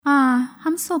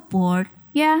so bored.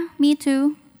 Yeah, me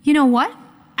too. You know what?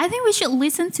 I think we should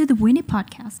listen to the Winnie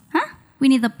podcast. Huh?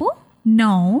 Winnie the Pooh?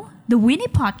 No, the Winnie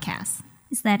podcast.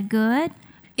 Is that good?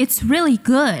 It's really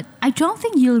good. I don't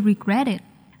think you'll regret it.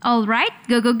 All right,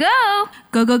 go, go, go.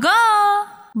 Go, go, go.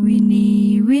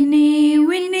 Winnie, Winnie,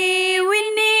 Winnie,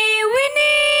 Winnie, Winnie.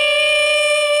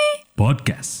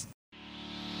 Podcast.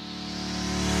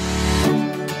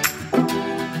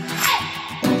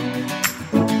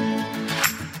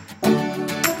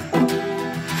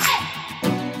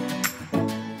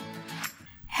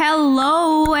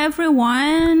 Hello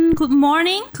everyone. Good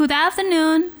morning, good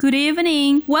afternoon, good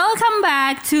evening. Welcome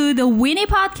back to the Winnie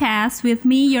podcast with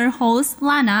me, your host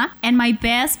Lana, and my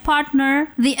best partner,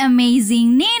 The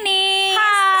amazing Nini.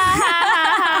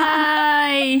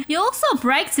 Hi. You also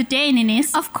break today,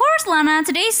 Ninis. Of course, Lana.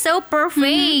 Today is so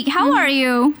perfect. How are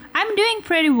you? I'm doing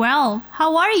pretty well.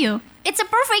 How are you? It's a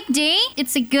perfect day.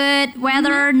 It's a good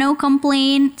weather, no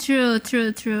complaint. True.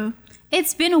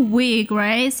 It's been a week,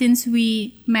 right, since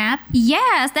we met?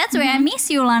 Yes, that's why I miss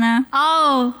you, Lana.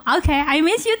 Oh, okay. I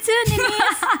miss you too,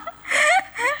 Ninis.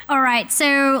 All right,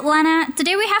 so Lana,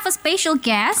 today we have a special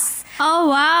guest. Oh,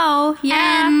 wow.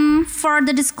 Yeah. And for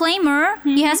the disclaimer,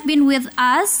 he has been with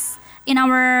us in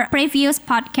our previous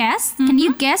podcast. Can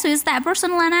you guess who is that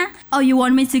person, Lana? Oh, you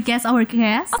want me to guess our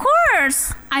guest? Of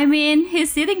course. I mean,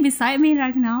 he's sitting beside me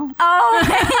right now. Oh,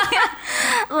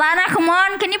 Lana, come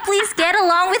on. Can you please get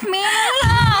along with me?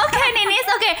 Oh, okay, Ninis.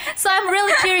 Okay, so I'm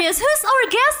really curious. Who's our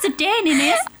guest today,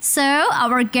 Ninis? So,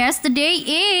 our guest today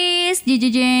is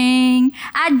Adit.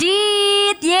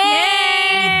 Yay!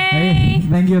 Hey,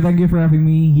 thank you for having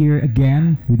me here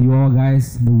again with you all,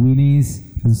 guys. The Winnies,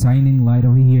 the shining light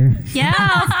over here. Yeah,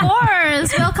 of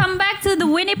course. Welcome back to the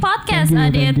Winnie podcast,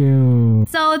 Thank Adit. you.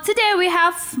 So today we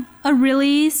have a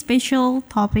really special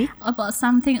topic about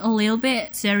something a little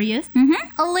bit serious,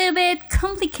 a little bit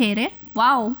complicated.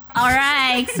 Wow. All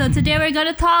right, so today we're going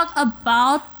to talk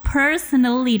about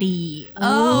personality.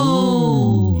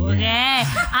 Oh, okay.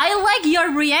 I like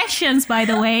your reactions, by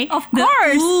the way. Of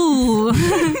course. Ooh.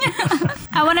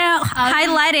 I want to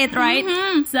highlight it, right?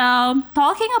 So,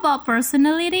 talking about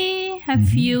personality,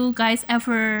 have you guys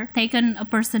ever taken a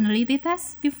personality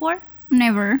test before?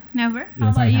 Never. Never? How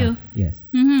Yes, about I you? have. Yes.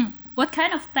 What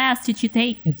kind of test did you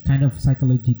take? It's kind of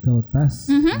psychological test,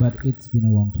 but it's been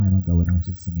a long time ago when I was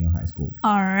in senior high school.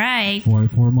 All right. For a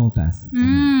formal test.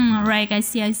 All right, I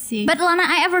see. But Lana,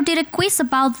 I ever did a quiz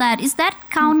about that. Is that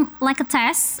count like a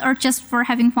test or just for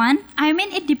having fun? I mean,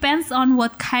 it depends on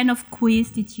what kind of quiz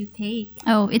did you take.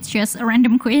 Oh, it's just a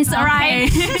random quiz. All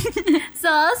right. So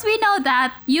as we know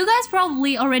that, you guys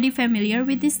probably already familiar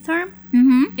with this term.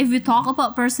 If we talk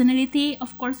about personality,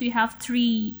 of course, we have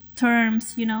three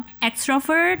terms,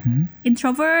 extrovert,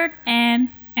 introvert, and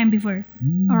ambivert.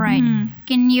 All right.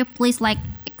 Can you please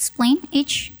explain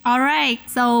each? All right.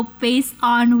 So based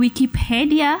on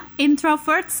Wikipedia,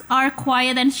 introverts are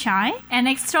quiet and shy, and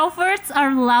extroverts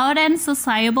are loud and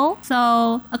sociable.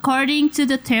 So according to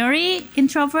the theory,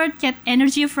 introvert get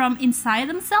energy from inside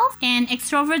themselves, and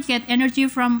extrovert get energy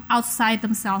from outside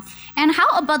themselves. And how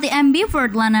about the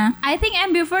ambivert, Lana? I think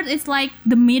ambivert is like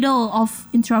the middle of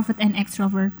introvert and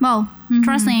extrovert. Wow,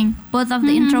 interesting. Both of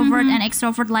the introvert and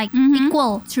extrovert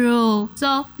equal. True.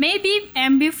 So maybe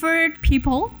ambivert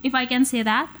people, if I can say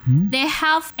that, they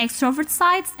have extrovert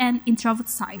sides and introvert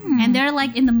side, and they're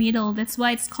like in the middle. That's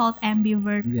why it's called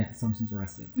ambivert. Yeah, sounds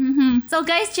interesting. So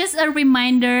guys, just a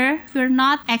reminder, we're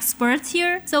not experts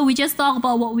here, so we just talk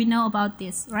about what we know about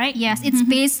this, right? Yes, it's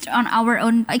based on our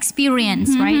own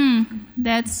experience, right?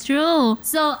 That's true.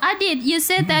 So Adit, you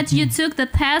said that you took the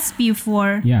test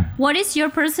before. Yeah. What is your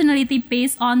personality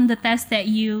based on the test that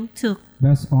you took?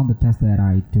 Based on the test that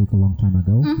I took a long time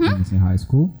ago when I was in high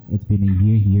school, it's been a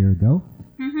year ago.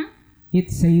 It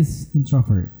says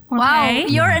introvert. Wow, Okay.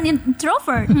 you're an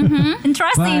introvert.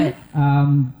 Interesting.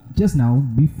 But just now,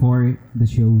 before the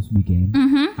shows began,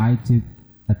 I took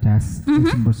a test,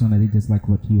 testing personality, just like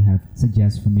what you have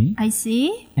suggested for me. I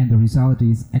see. And the result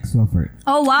is extrovert.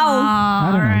 Oh, wow.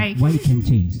 I don't Alright. know why it can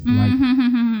change,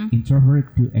 like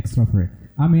introvert to extrovert.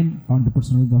 I mean, on the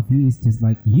personality of you, it's just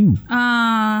like you.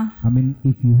 I mean,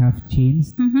 if you have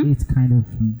changed, it's kind of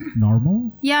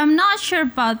normal. Yeah, I'm not sure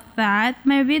about that.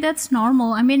 Maybe that's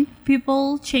normal. I mean,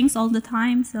 people change all the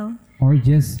time, so. Or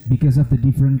just because of the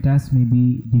different tests,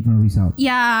 maybe different result.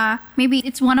 Yeah. Maybe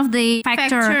it's one of the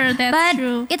Factor, that's but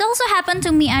true. it also happened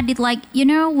to me. I did like,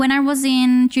 when I was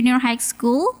in junior high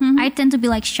school, I tend to be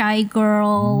like shy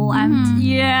girl.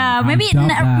 Maybe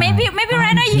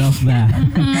right now you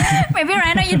maybe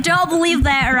right now you don't believe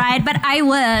that, right? But I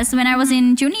was when I was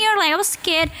in junior, like I was a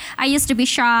kid. I used to be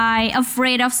shy,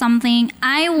 afraid of something.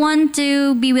 I want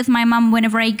to be with my mom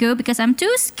whenever I go because I'm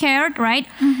too scared, right?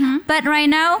 But right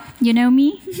now, you know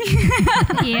me.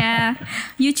 Yeah.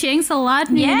 You changed a lot,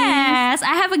 Nini. Yes,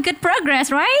 I have a good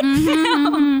progress,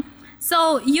 right?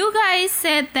 So you guys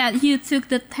said that you took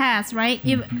the test, right?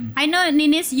 I know,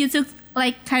 Ninis, you took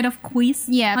like kind of quiz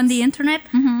on the internet.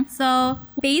 So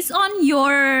based on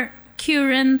your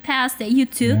current test that you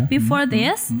took before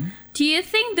this, do you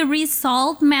think the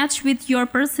result match with your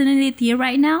personality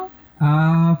right now?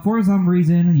 For some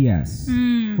reason, yes.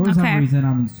 For some reason,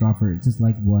 I'm extrovert. Just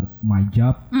like what my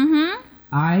job.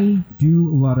 I do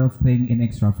a lot of things in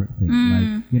extrovert thing.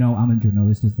 Like, I'm a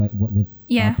journalist, just like what the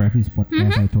previous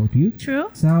podcast I told you. True.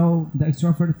 So the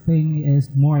extrovert thing is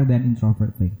more than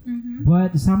introvert thing.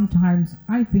 But sometimes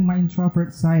I think my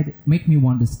introvert side make me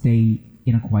want to stay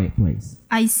in a quiet place.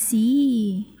 I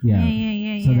see.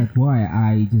 Yeah. So that's why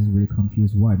I just really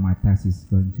confused why my test is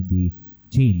going to be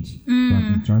changed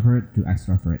from introvert to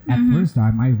extrovert. At first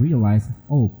time, I realized,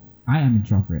 I am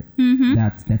introvert.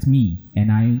 That's me,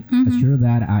 and I assure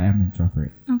that I am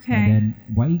introvert. Okay. And then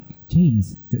why change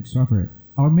to extrovert?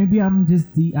 Or maybe I'm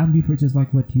just the ambivert, just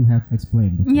like what you have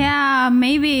explained before. Yeah,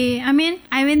 maybe. I mean,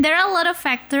 there are a lot of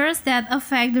factors that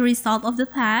affect the result of the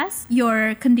test.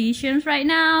 Your conditions right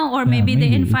now, or maybe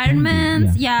the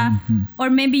environment. Or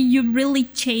maybe you really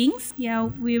changed. Yeah,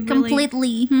 we really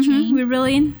Completely changed. We're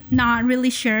really not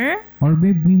really sure. Or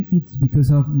maybe it's because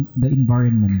of the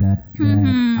environment that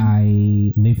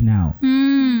I live now.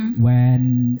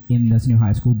 When in the senior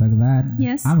high school back then,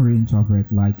 I'm a really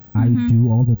introvert. Like I do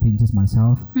all the things just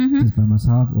myself, just by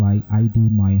myself. Like I do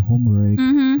my homework,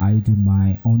 I do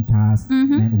my own tasks,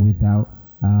 and without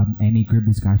any group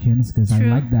discussions. Because I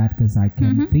like that, because I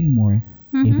can think more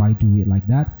if I do it like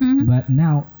that. But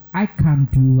now I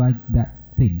can't do like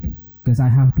that thing because I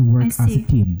have to work as a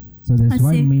team. So that's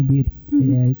why maybe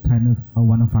it kind of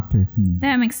one factor.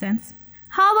 That makes sense.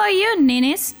 How about you,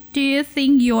 Ninis? Do you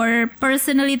think your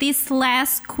personality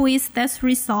 / quiz test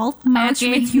result match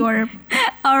with your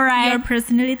your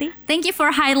personality? Thank you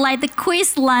for highlight the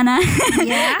quiz, Lana.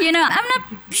 Yeah. I'm not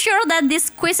sure that this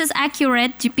quiz is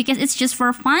accurate because it's just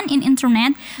for fun in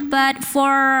internet. But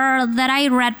for that I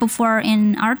read before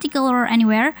in article or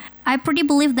anywhere, I pretty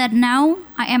believe that now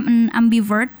I am an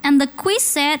ambivert, and the quiz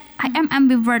said I am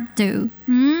ambivert too.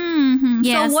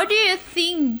 Yes. So what do you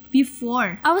think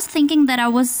before? I was thinking that I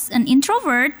was an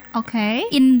introvert. Okay.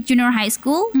 In junior high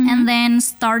school, and then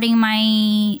starting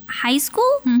my high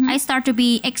school, I start to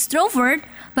be extrovert.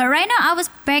 But right now, I was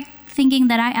back thinking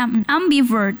that I am an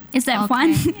ambivert. Is that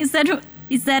fun? Is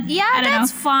that? Yeah,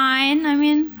 that's fine. I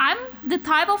mean, I'm the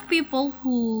type of people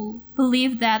who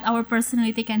believe that our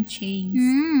personality can change.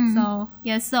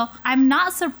 So I'm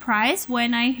not surprised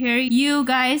when I hear you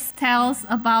guys tell us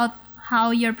about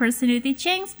how your personality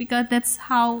changed, because that's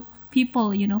how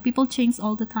people change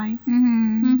all the time.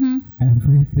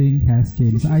 Everything has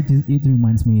changed. It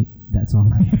reminds me that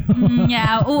song.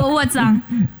 Yeah. What song?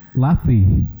 Latte.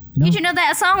 Did you know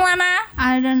that song, Lana?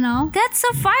 I don't know. That's so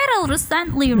viral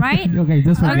recently, right? Okay,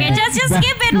 just skip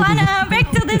it, Lana. Back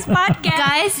to this podcast.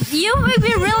 Guys, you may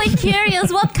be really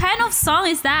curious. What kind of song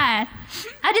is that?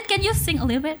 Adit, can you sing a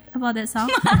little bit about that song?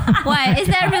 Why? Is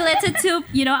that related to,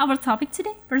 our topic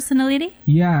today? Personality?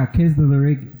 Yeah, because the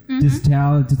lyric just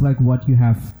like what you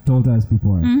have told us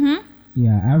before.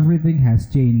 Yeah, everything has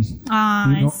changed.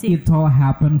 I see. It all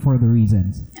happened for the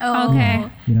reasons. Oh, okay.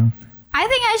 I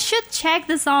think I should check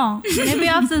the song. Maybe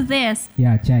after this.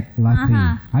 Yeah, check Latte.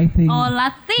 I think. Oh,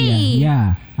 Latte.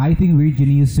 Yeah. I think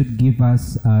Virginia should give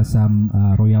us some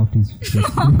royalties. To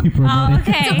promote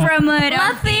to promote.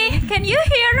 Latte, can you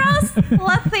hear us?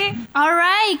 Latte. All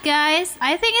right, guys.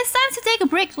 I think it's time to take a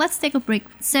break. Let's take a break.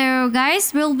 So,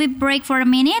 guys, we'll be break for a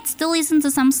minute to listen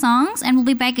to some songs, and we'll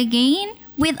be back again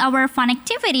with our fun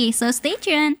activity. So stay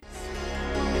tuned.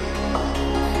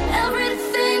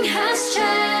 Everything has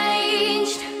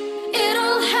changed. It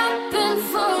all happened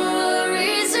for a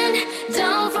reason.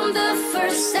 Down from the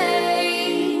first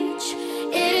stage.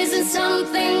 It isn't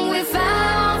something we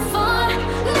found for.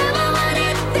 Never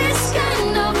wanted this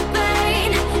kind of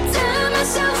pain. Tell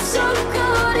myself so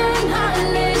good and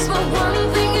heartless, but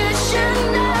one thing I should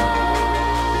know.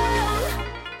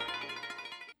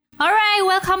 All right. right,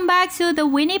 welcome back to the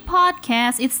Winnie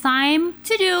podcast. It's time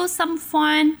to do some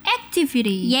fun activity.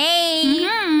 Yay!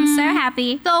 I'm so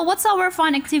happy. So, what's our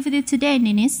fun activity today,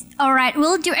 Ninis? All right,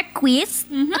 we'll do a quiz.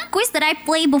 A quiz that I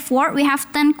played before. We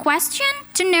have 10 questions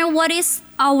to know what is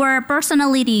our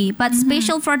personality. But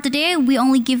special for today, we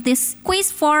only give this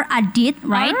quiz for Adit,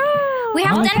 right? We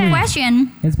have 10 questions.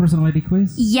 It's personality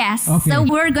quiz? Yes. Okay. So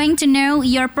we're going to know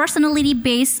your personality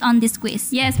based on this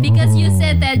quiz. Yes, because you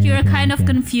said that okay, you're okay, kind of okay.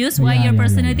 confused why Yeah, your yeah,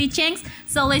 personality yeah. changed.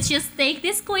 So let's just take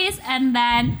this quiz and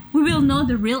then we will know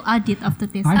the real Adit after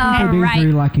this. I think today is Alright.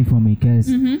 very lucky for me because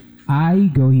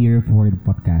I go here for the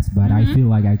podcast, but I feel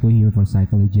like I go here for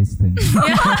psychologist things.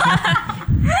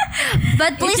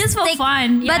 But please just for take,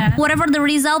 fun, yeah. But whatever the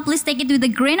result, please take it with a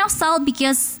grain of salt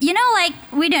because like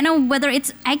we don't know whether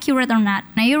it's accurate or not.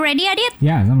 Are you ready, Adit?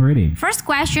 Yes, I'm ready. First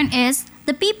question is: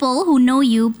 the people who know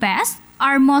you best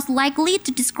are most likely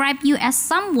to describe you as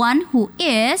someone who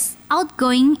is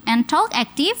outgoing and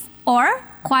talkative or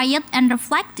quiet and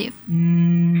reflective.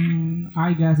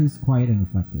 I guess it's quiet and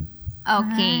reflective.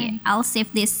 Okay, I'll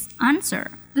save this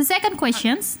answer. The second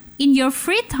questions, in your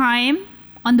free time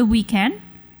on the weekend,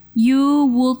 you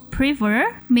would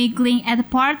prefer mingling at a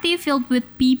party filled with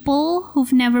people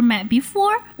who've never met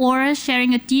before or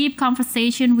sharing a deep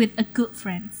conversation with a good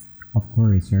friend? Of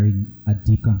course, sharing a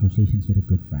deep conversations with a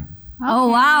good friend. Oh,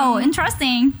 wow.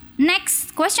 Interesting.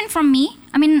 Next question from me.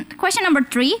 Question number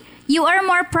 3. You are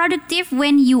more productive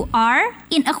when you are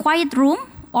in a quiet room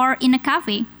or in a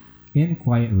cafe? In a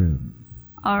quiet room.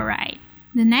 All right.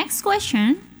 The next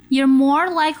question, you're more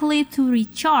likely to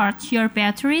recharge your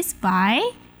batteries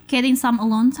by getting some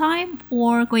alone time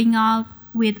or going out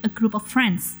with a group of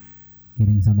friends?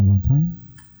 Getting some alone time.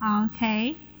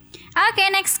 Okay. Okay,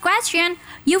 next question.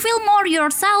 You feel more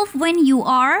yourself when you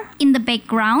are in the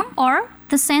background or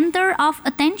the center of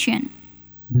attention?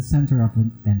 The center of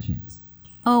attention.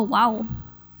 Oh, wow.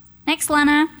 Next,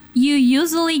 Lana. You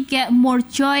usually get more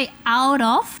joy out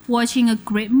of watching a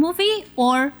great movie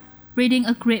or reading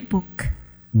a great book?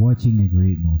 Watching a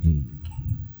great movie.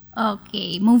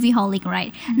 Okay, movie holic,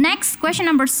 right? Next, question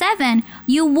number 7.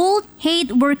 You would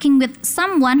hate working with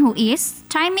someone who is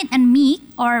timid and meek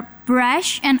or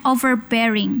brash and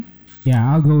overbearing?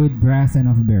 Yeah, I'll go with brass and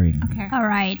overbearing. Okay. All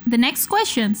right. The next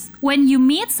questions. When you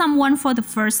meet someone for the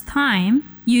first time,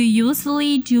 you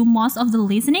usually do most of the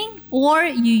listening or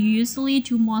you usually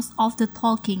do most of the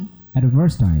talking? At the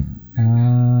first time.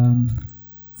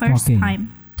 First Talking.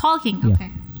 time. Talking, Yeah.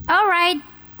 okay. All right.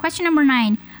 Question number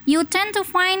 9. You tend to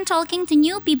find talking to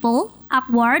new people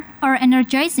awkward or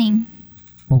energizing?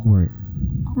 Awkward.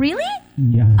 Really?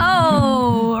 Yeah.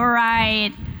 Oh, all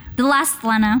right. The last,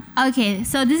 Lana. Okay,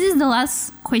 so this is the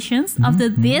last questions. After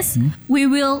this, we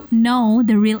will know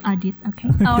the real Adit, okay?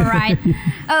 All right.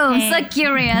 Oh, Okay. so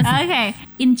curious. Okay.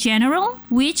 In general,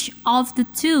 which of the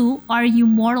two are you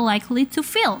more likely to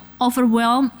feel?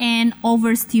 Overwhelmed and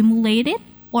overstimulated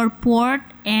or bored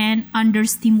and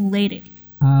understimulated?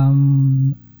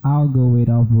 I'll go with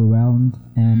overwhelmed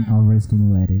and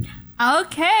overstimulated.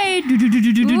 Okay.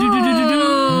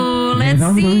 Ooh. Let's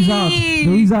Tell me see.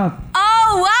 the result.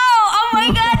 Oh, wow. Oh, my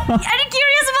God. Are you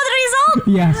curious about the result?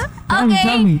 Yes.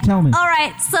 Tell me. All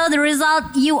right. So the result,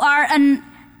 you are an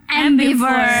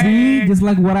ambivert. See, just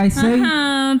like what I say,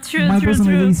 True, my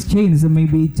personality is changed, so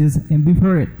maybe it's just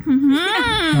ambivert.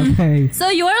 Okay. So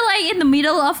you are like in the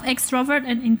middle of extrovert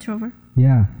and introvert.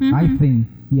 Yeah, I think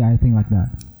like that.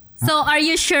 So are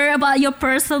you sure about your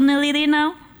personality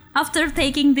now? After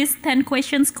taking this 10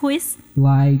 questions quiz?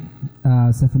 Like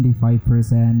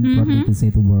 75% probably to say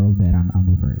the world that I'm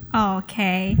ambivert.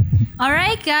 Okay. All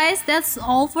right, guys, that's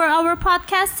all for our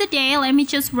podcast today. Let me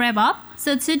just wrap up.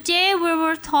 So today we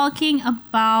were talking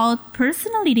about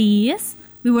personalities.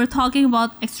 We were talking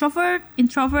about extrovert,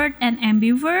 introvert, and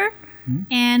ambivert.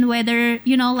 And whether,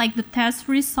 like the test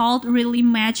result really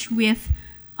match with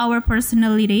our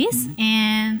personalities.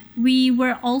 And we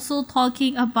were also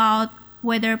talking about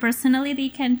whether personality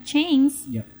can change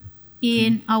Yep.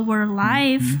 in our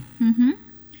life.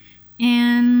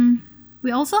 And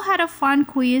we also had a fun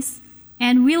quiz,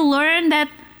 and we learned that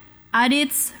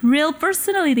Adit's real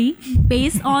personality,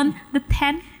 based on the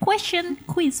 10 question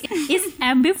quiz, is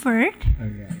ambivert.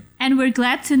 Okay. And we're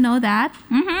glad to know that.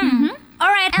 All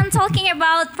right, and talking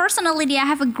about personality, I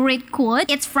have a great quote.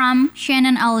 It's from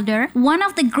Shannon Alder. One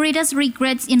of the greatest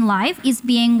regrets in life is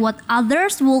being what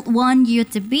others would want you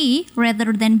to be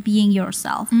rather than being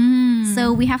yourself.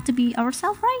 So we have to be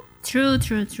ourselves, right? True.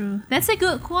 That's a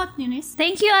good quote, Eunice.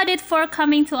 Thank you, Adit, for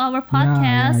coming to our Yeah,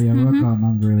 podcast. you're welcome.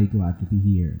 I'm really glad to be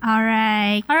here. All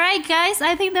right, guys.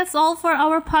 I think that's all for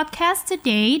our podcast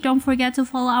today. Don't forget to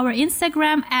follow our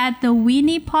Instagram at the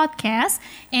Winnie Podcast,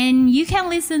 and you can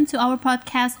listen to our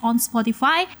podcast on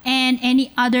Spotify and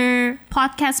any other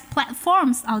podcast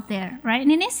platforms out there. Right,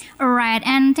 Ninis? All right,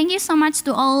 and thank you so much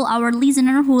to all our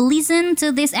listeners who listened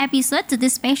to this episode, to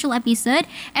this special episode.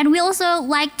 And we also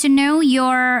like to know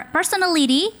your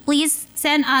personality. Please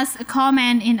send us a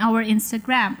comment in our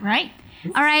Instagram, right?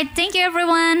 All right, thank you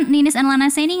everyone. Ninis and Lana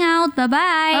signing out.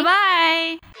 Bye-bye.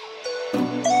 Bye-bye.